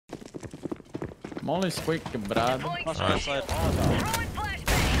Molly's quick, brad. Right.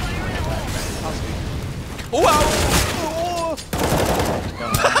 Oh, wow!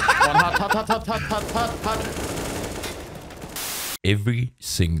 One hot. Every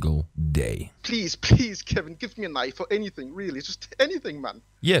single day. Please, please, Kevin, give me a knife or anything, really. Just anything, man.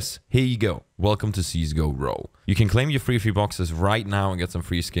 Yes, here you go. Welcome to CSGO Roll. You can claim your free boxes right now and get some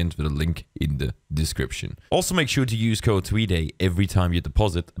free skins with a link in the description. Also make sure to use code Mrtweeday every time you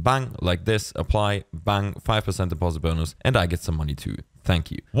deposit. Bang, like this, apply, bang, 5% deposit bonus, and I get some money too.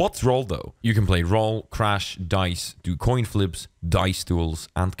 Thank you. What's Roll though? You can play Roll, Crash, Dice, do coin flips, dice duels,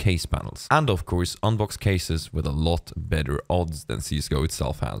 and case panels. And of course, unbox cases with a lot better odds than CSGO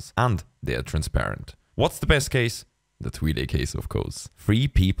itself has. And they are transparent. What's the best case? The Mrtweeday case, of course. 3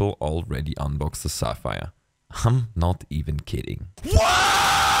 people already unboxed the Sapphire. I'm not even kidding.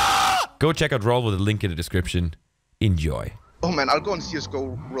 What? Go check out Roll with a link in the description. Enjoy. Oh man, I'll go on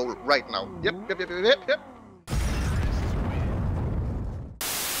CSGO Roll right now. Yep.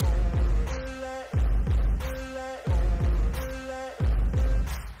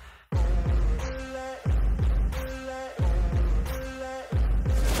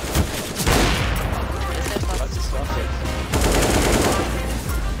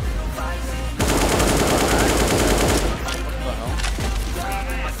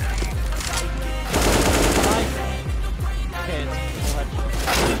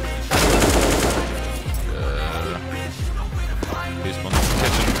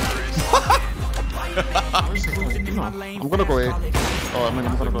 I'm gonna go away. Oh, I mean,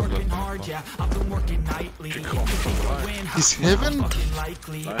 I'm gonna go left. He's heaven?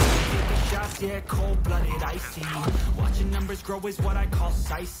 Watching numbers grow is what I call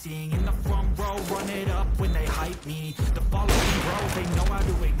sightseeing. In the front row, run it up when they hype me. The following row, they know how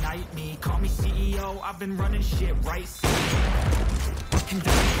to ignite me. Call me CEO, I've been running shit right.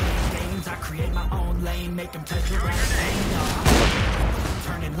 Games, I create my own lane, make them touch your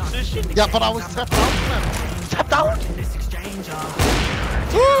Yeah, but I was tapped out, man. Tapped out!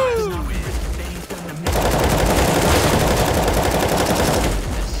 Woo!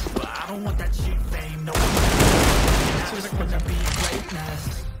 I don't want that cheap fame, no. I just want to be greatness.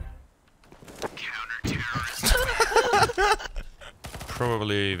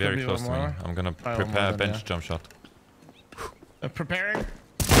 Probably very close to me. I'm gonna prepare a bench jump shot. Preparing.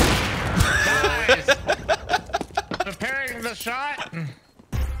 Guys! Preparing the shot.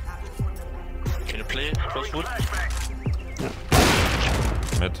 Can you play close wood?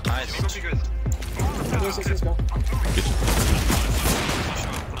 Mid. Nice.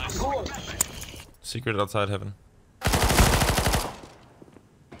 Secret outside heaven.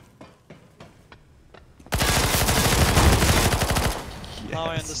 Now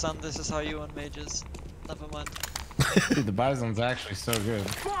I understand this is how you win mages. Never mind. Dude, the Bison's actually so good.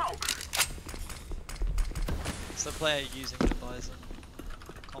 It's the player using the Bison.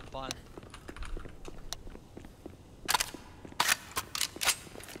 Combine.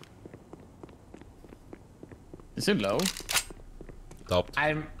 Is it low? Stopped.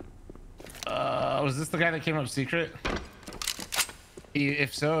 Was this the guy that came up secret?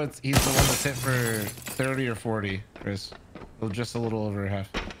 If so, he's the one that's hit for 30 or 40, Chris. Well, just a little over half.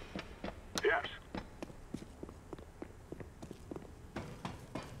 Yes.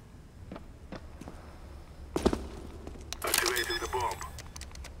 Activating the bomb.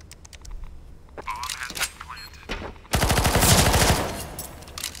 Bomb has been planted.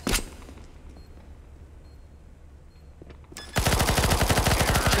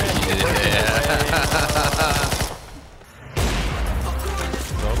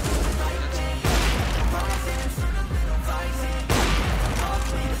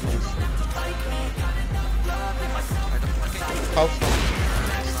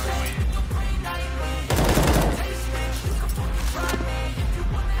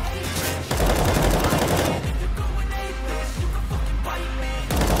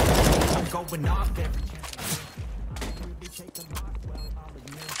 Going off every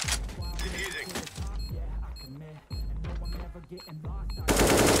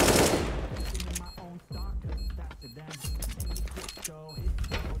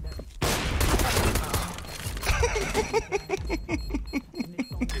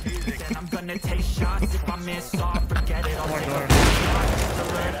I'm gonna take shots if I miss off, forget it.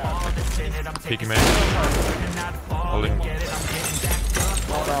 Peeking man. Holding.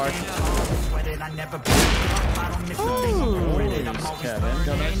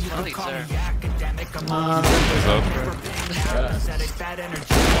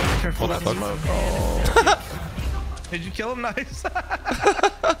 Did you kill him? Nice.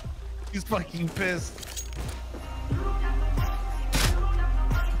 He's fucking pissed.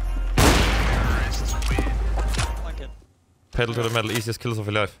 pedal to the metal. Easiest kills of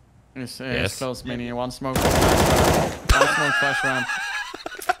your life. It's close, mini. One smoke. One smoke flash ramp.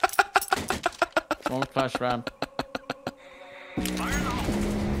 Smoke flash ramp.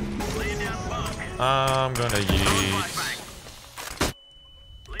 I'm gonna yeet.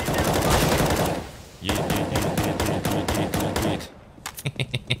 Yeet.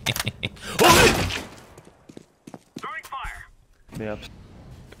 Throwing fire. Yep.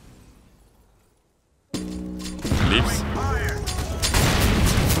 Leaps.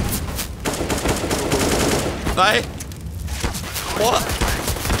 Nej! What?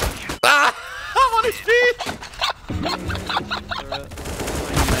 Ah! I'm on his feet!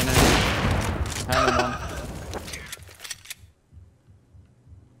 Having one.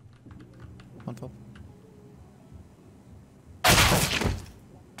 On top.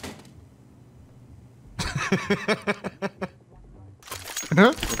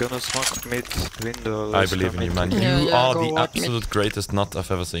 We're gonna smoke mid window. I believe in you, man. You are the absolute greatest nut I've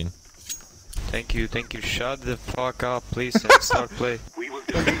ever seen. Thank you. Shut the fuck up, please, and start play. We will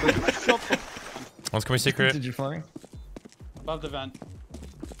do it. One's coming secret. Did you fly? Above the vent.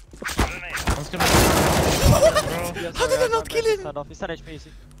 One's coming. How did I not kill him? He's 10 HP,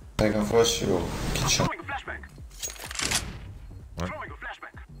 easy. I can flash you. Kitchen. Throwing a flashback. What? Throwing a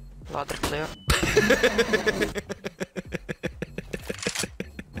flashback. Ladder clear.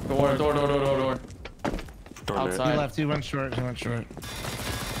 Door. He Outside. left. He went short.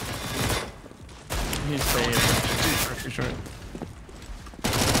 He's staying. Too short.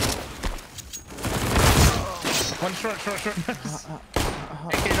 One short.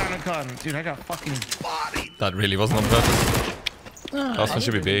 AK down and con. Dude, I got fucking bodied. That really wasn't on purpose. Last one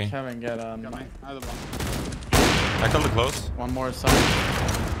should be B. Kevin, get either one. I called it close. One more side.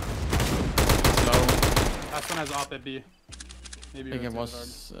 Slow. Last one has op at B. Maybe I think it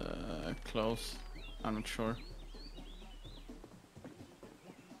was close. I'm not sure.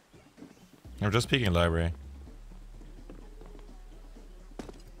 I'm just peeking library.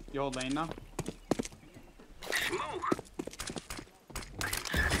 You hold lane now? Smoke.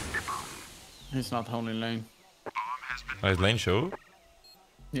 He's not holding lane. Oh, is lane show?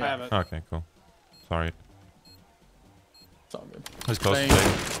 I have it. Okay, cool. Sorry. It's all good. He's close Lane. to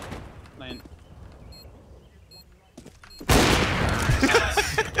lane. Lane.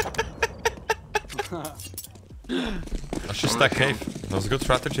 Let's just stack cave. That was a good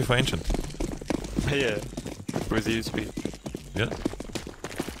strategy for Ancient. Yeah. With the speed. Yeah.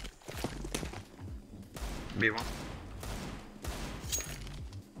 B1.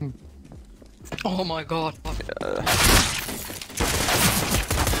 Oh my god.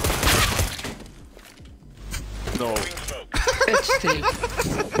 No. HT.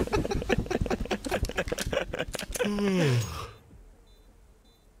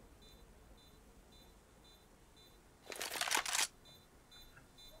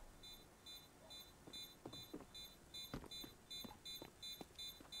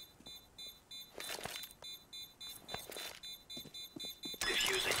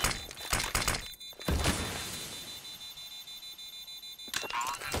 Diffusing.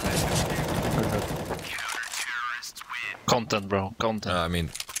 Content, bro. Content. I mean,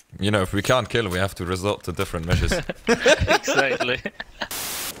 you know, if we can't kill, we have to resort to different measures. Exactly.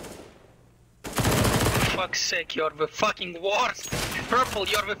 Fuck's sake, you're the fucking worst! Purple,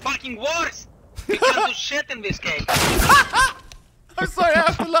 you're the fucking worst! We can't do shit in this game! I'm sorry, I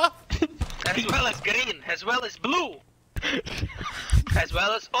have to laugh. As well as green, as well as blue! As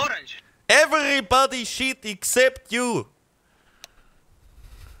well as orange! Everybody shit except you.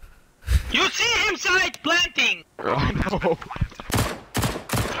 You see him side planting! Oh no.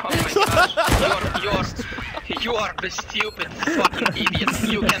 Oh my gosh, you are the stupid fucking idiot.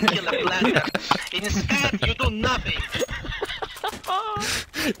 You can kill a planter. Instead, you do nothing.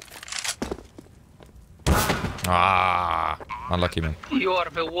 Ah, unlucky man. You are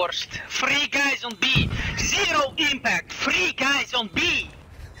the worst. 3 guys on B. 0 impact. 3 guys on B.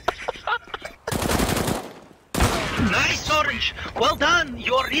 Nice, Orange. Well done.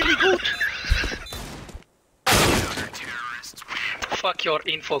 You're really good. Fuck your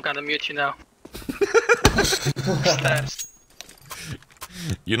info. Gonna mute you now. Stairs.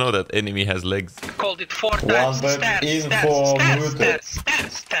 You know that enemy has legs. Called it 4 times.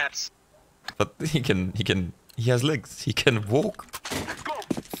 Stairs. But he has legs. He can walk.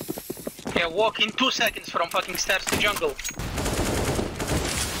 Yeah, walk in 2 seconds from fucking stairs to jungle.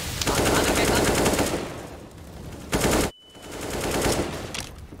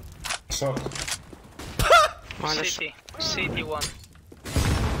 City 1.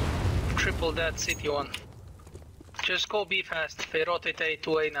 Triple dead, City 1. Just go be fast. They rotate A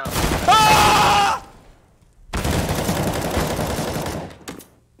to A now.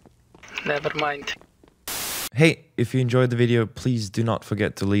 Never mind. Hey, if you enjoyed the video, please do not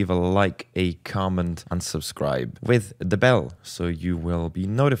forget to leave a like, a comment, and subscribe with the bell so you will be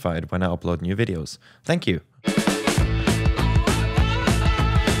notified when I upload new videos. Thank you.